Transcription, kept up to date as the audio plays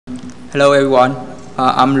Hello everyone,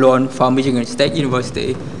 I'm Luan from Michigan State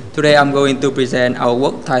University. Today I'm going to present our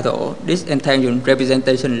work titled Disentangled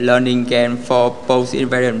Representation Learning-GAN for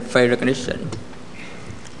Pose-Invariant Face Recognition.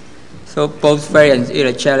 So pose-variance is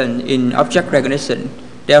a challenge in object recognition.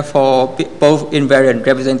 Therefore, pose-invariant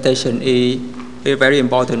representation is very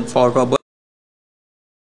important for robust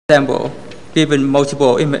example. Given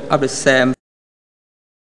multiple images of the same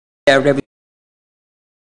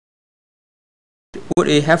would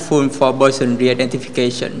be helpful for person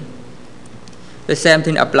re-identification. The same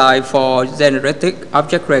thing applies for generative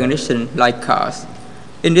object recognition like cars.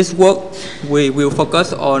 In this work, we will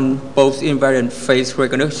focus on pose-invariant face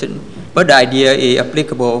recognition, but the idea is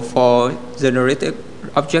applicable for generative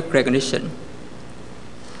object recognition.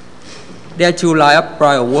 There are two lines of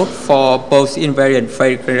prior work for pose-invariant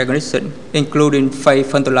face recognition, including face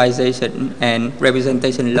frontalization and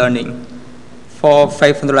representation learning. For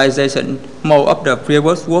face frontalization, most of the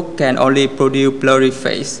previous work can only produce blurry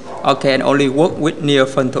face or can only work with near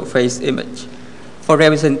frontal face image. For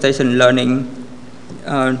representation learning,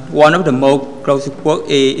 one of the most closest work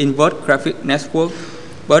is inverse graphic network,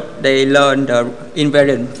 but they learn the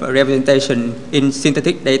invariant representation in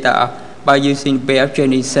synthetic data by using bare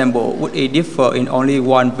training sample, which differ in only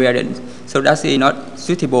one variant, so that is not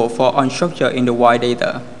suitable for unstructured in the wide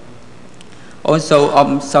data. Also,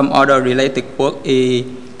 some other related work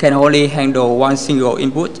can only handle one single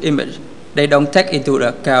input image. They don't take into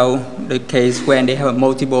account the case when they have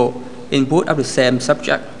multiple input of the same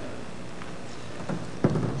subject.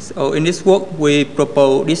 So in this work, we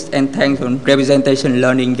propose disentangled representation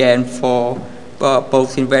learning-GAN for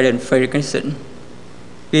pose-invariant face recognition.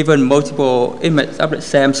 Given multiple images of the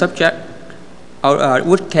same subject,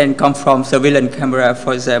 which can come from surveillance camera,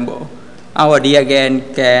 for example, our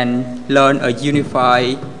DR-GAN can learn a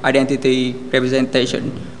unified identity representation,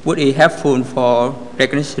 which is helpful for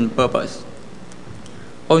recognition purpose.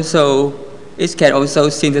 Also, it can also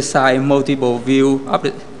synthesize multiple views of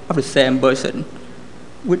the same person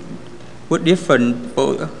with different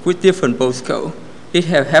postcode. It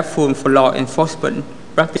is helpful for law enforcement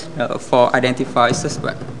practice for identify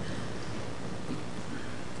suspects.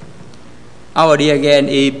 Our DR-GAN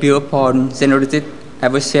is built upon generative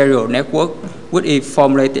adversarial network, which is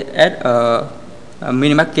formulated as a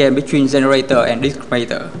minimax GAN between generator and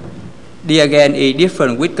discriminator. DR-GAN is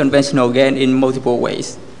different with conventional GAN in multiple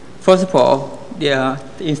ways. First of all,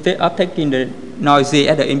 instead of taking the noisy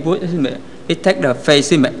as the input, it takes the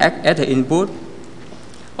face image as the input.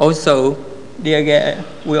 Also, DR-GAN,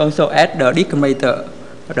 we also add the discriminator,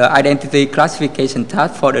 the identity classification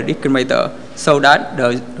task for the discriminator, so that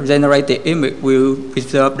the generated image will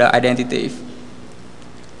preserve the identity.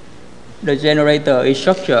 The generator is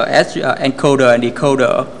structured as encoder and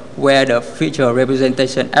decoder, where the feature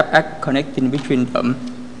representation FX connecting between them.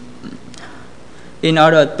 In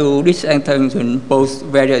order to disentangle both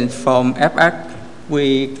variants from FX,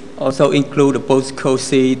 we also include the postcode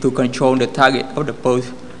C to control the target of the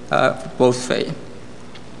post phase.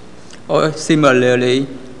 Or similarly,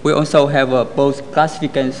 we also have a post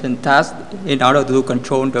classification task in order to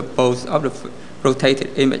control the pose of the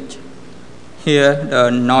rotated image. Here,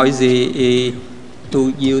 the noisy is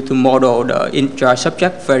used to model the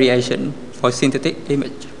intra-subject variation for synthetic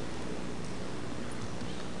image.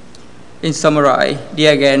 In summary,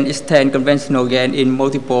 DR-GAN extends conventional GAN in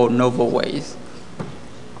multiple novel ways.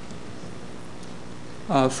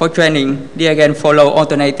 For training, DR-GAN follow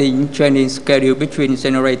alternating training schedule between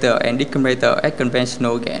generator and discriminator at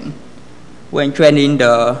conventional GAN. When training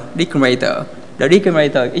the discriminator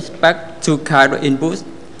expects two kinds of inputs.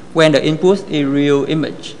 When the input is real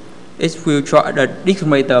image, the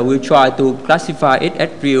discriminator will try to classify it as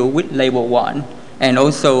real with label 1, and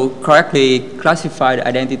also correctly classify the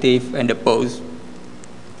identity and the pose.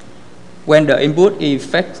 When the input is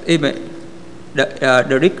fixed image, the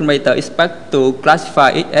discriminator expects to classify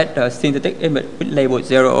it as a synthetic image with label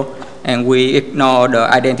 0, and we ignore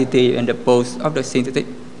the identity and the pose of the synthetic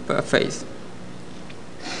face.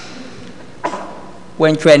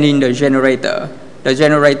 When training the generator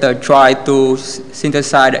tries to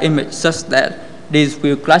synthesize the image such that this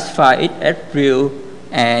will classify it as real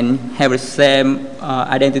and have the same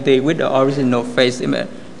identity with the original face image,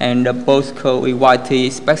 and the postcode is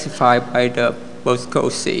YT specified by the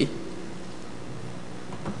postcode C.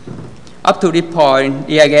 Up to this point,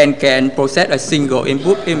 DR-GAN can process a single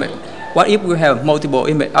input image. What if we have multiple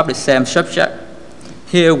images of the same subject?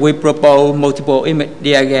 Here we propose multiple image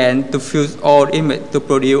DR-GAN to fuse all images to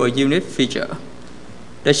produce a unique feature.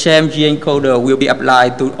 The same G-encoder will be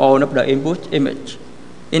applied to all of the input image.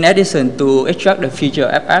 In addition to extract the feature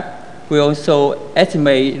FX, we also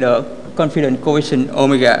estimate the confidence coefficient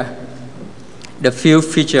omega. The field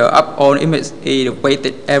feature up on image is the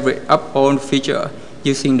weighted average up on feature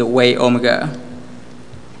using the weight omega.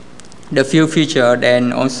 The field feature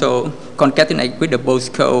then also concatenate with the Bose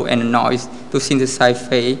code and the noise to synthesize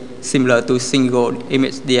phase similar to single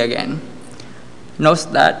image DR-GAN. Note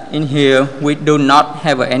that in here we do not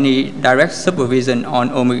have any direct supervision on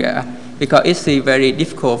omega because it's very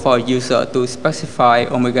difficult for a user to specify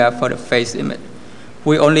omega for the phase image.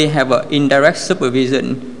 We only have an indirect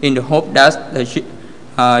supervision in the hope that the G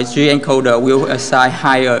encoder will assign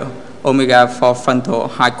higher omega for frontal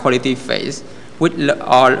high quality phase with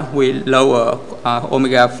lower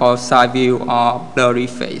omega for side view or blurry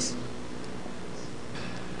phase.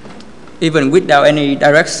 Even without any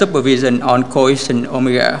direct supervision on coefficient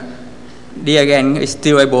omega, DR-GAN is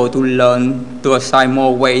still able to learn to assign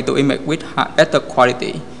more weight to image with better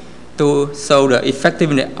quality. To show the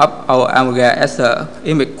effectiveness of our omega as an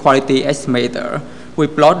image quality estimator, we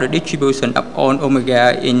plot the distribution of on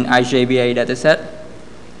omega in IJBA dataset.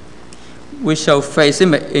 We show phase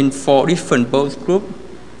image in 4 different Bose groups.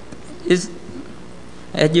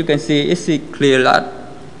 As you can see, it's clear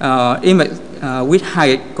that image with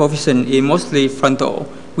high coefficient is mostly frontal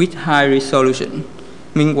with high resolution.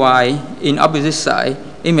 Meanwhile, in opposite side,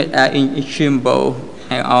 images are in extreme bold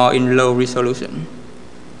or in low resolution.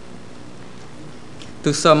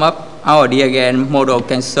 To sum up, our DR-GAN model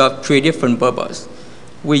can serve 3 different purposes.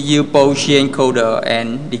 We use both G encoder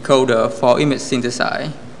and decoder for image synthesis.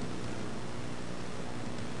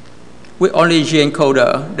 With only G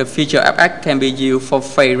encoder, the feature FX can be used for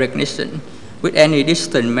phase recognition with any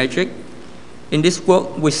distance metric. In this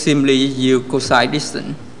work, we simply use cosine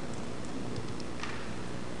distance.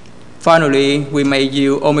 Finally, we may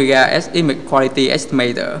use omega as image quality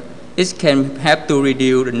estimator. It can help to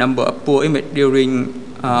reduce the number of poor images during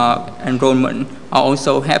enrollment, or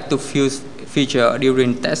also help to fuse feature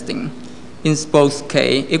during testing. In both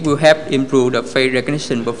cases, it will help improve the phase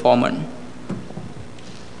recognition performance.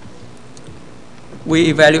 We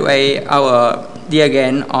evaluate our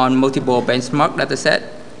DR-GAN on multiple benchmark datasets.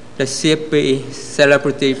 The CFP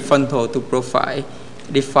celebrity frontal to profile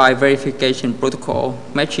define verification protocol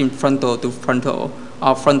matching frontal to frontal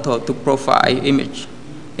or frontal to profile image.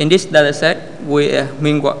 In this dataset,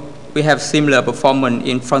 we have similar performance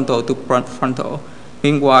in frontal to frontal.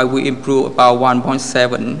 Meanwhile, we improve about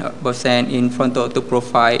 1.7% in frontal to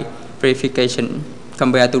profile verification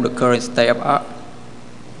compared to the current state of art.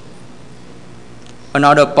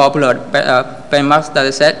 Another popular benchmark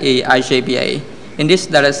dataset is IJBA. In this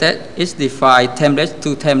dataset, it's defined template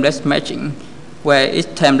to template matching, where each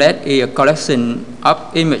template is a collection of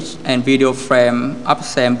image and video frame of the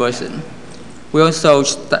same person. We also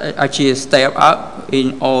achieve state of art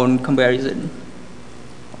in all comparison.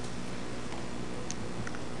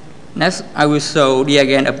 Next, I will show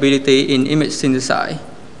DR-GAN ability in image synthesis.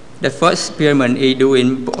 The first experiment is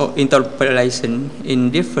doing interpolation in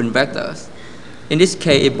different vectors. In this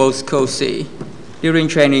case, it Bose code C. During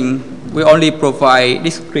training, we only provide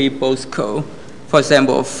discrete Bose code, for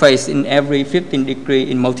example, phase in every 15 degrees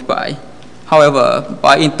in multiply. However,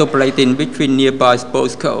 by interpolating between nearby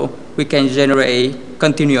Bose code, we can generate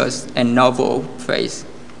continuous and novel phase.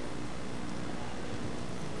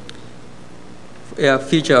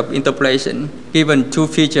 Feature of interpolation, given 2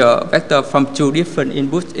 feature vectors from 2 different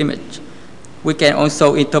input images, we can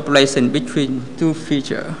also interpolation between 2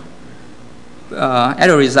 features. As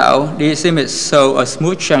a result, this image shows a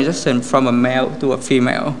smooth transition from a male to a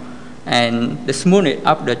female, and the smoothness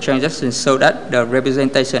of the transition so that the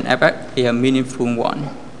representation effect is a meaningful one.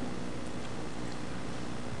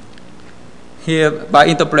 Here, by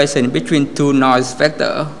interpolation between 2 noise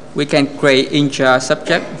vectors, we can create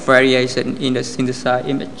intra-subject variation in the synthesized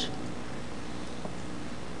image.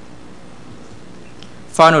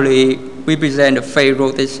 Finally, we present the phase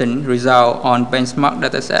rotation result on benchmark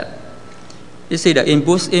dataset. This is the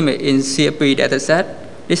input image in CFP dataset.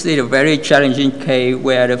 This is a very challenging case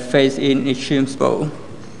where the phase is in extreme bold.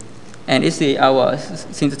 And this is our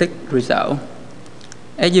synthetic result.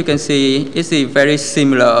 As you can see, it is very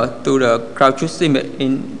similar to the crowd-choose image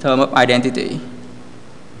in terms of identity.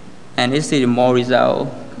 And this is more result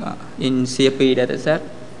in CFP dataset.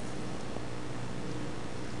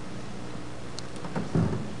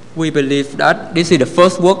 We believe that this is the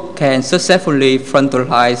first work can successfully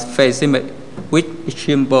frontalize phase image with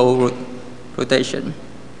extreme bold rotation.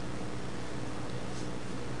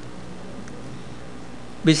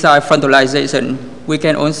 Besides frontalization, we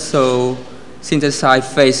can also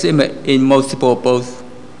synthesize phase image in multiple poles.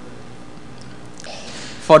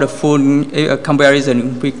 For the full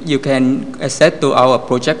comparison, you can access to our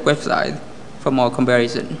project website for more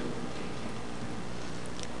comparison.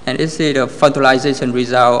 And this is the frontalization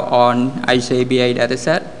result on IJBA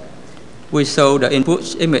dataset. We show the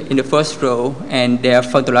input image in the first row and their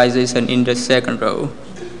frontalization in the second row.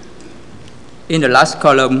 In the last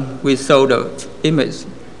column, we show the image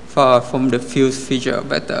from the fused feature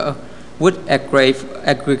vector with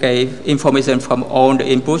aggregate information from all the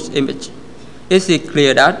input image. It is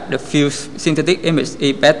clear that the fused synthetic image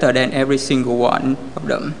is better than every single one of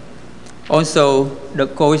them. Also, the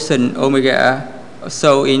coefficient omega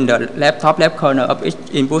shown in the top left corner of each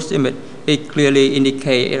input image, it clearly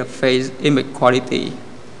indicates a phase image quality.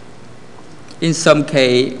 In some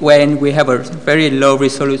case, when we have a very low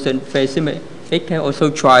resolution phase image, it can also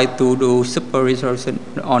try to do super resolution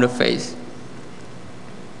on the face.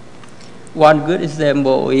 One good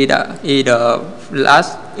example is the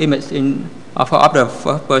last image of the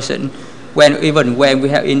first person. Even when we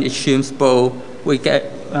have in extreme pose, we get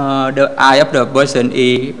the eye of the person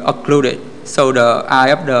is occluded, so the eye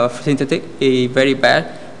of the synthetic is very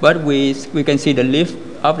bad. But we can see the lift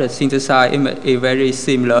of the synthesized image is very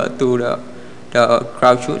similar to the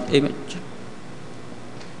crowd truth image.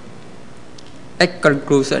 At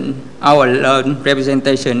conclusion, our learned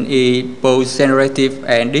representation is both generative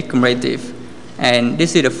and discriminative. And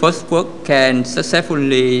this is the first work can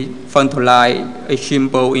successfully frontalize a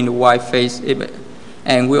symbol in the white face image.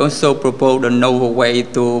 And we also propose a novel way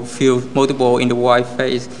to fuse multiple in the white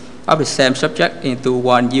face of the same subject into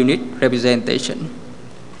one unit representation.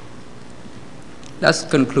 Let's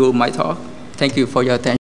conclude my talk. Thank you for your attention.